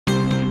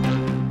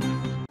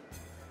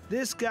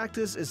This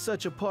cactus is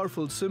such a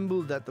powerful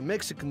symbol that the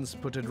Mexicans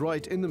put it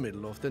right in the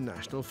middle of their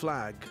national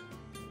flag.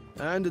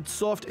 And its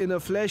soft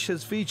inner flesh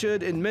has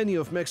featured in many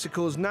of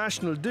Mexico's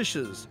national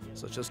dishes,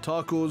 such as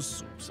tacos,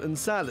 soups and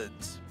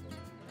salads.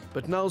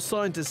 But now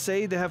scientists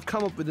say they have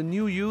come up with a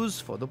new use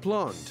for the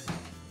plant: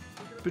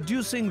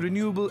 producing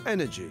renewable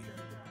energy.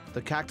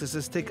 The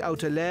cactus's thick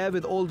outer layer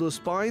with all those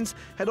spines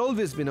had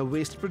always been a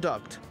waste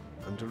product,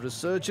 until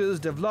researchers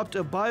developed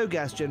a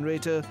biogas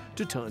generator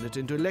to turn it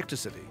into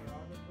electricity.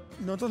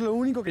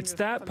 It's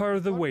that part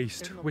of the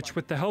waste, which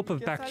with the help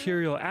of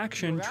bacterial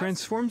action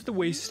transforms the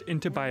waste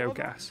into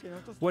biogas.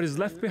 What is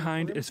left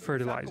behind is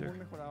fertilizer.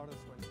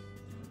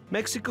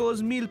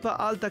 Mexico's Milpa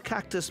Alta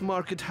cactus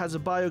market has a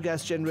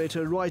biogas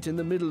generator right in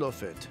the middle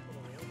of it.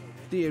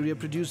 The area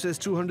produces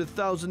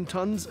 200,000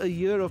 tons a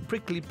year of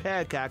prickly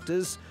pear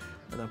cactus,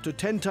 and up to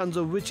 10 tons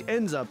of which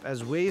ends up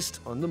as waste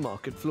on the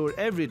market floor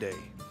every day.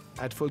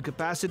 At full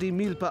capacity,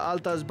 Milpa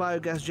Alta's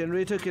biogas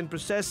generator can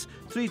process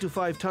 3 to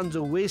 5 tons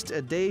of waste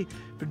a day,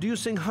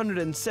 producing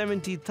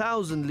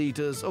 170,000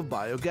 liters of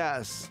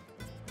biogas.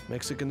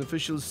 Mexican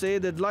officials say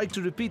they'd like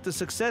to repeat the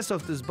success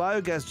of this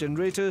biogas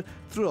generator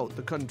throughout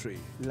the country.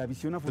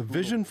 The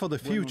vision for the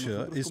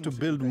future is to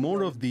build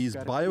more of these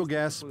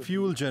biogas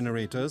fuel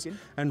generators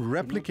and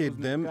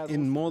replicate them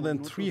in more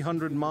than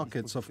 300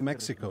 markets of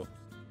Mexico.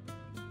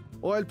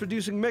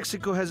 Oil-producing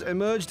Mexico has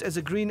emerged as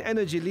a green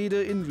energy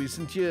leader in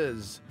recent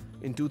years.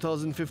 In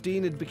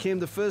 2015, it became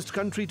the first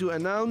country to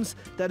announce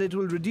that it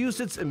will reduce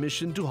its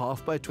emission to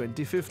half by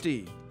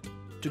 2050.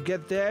 To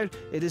get there,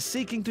 it is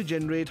seeking to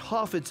generate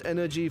half its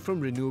energy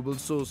from renewable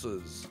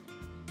sources.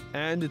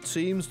 And it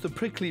seems the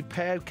prickly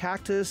pear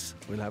cactus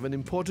will have an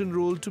important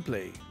role to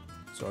play.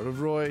 Sourav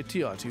Roy,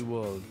 TRT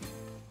World.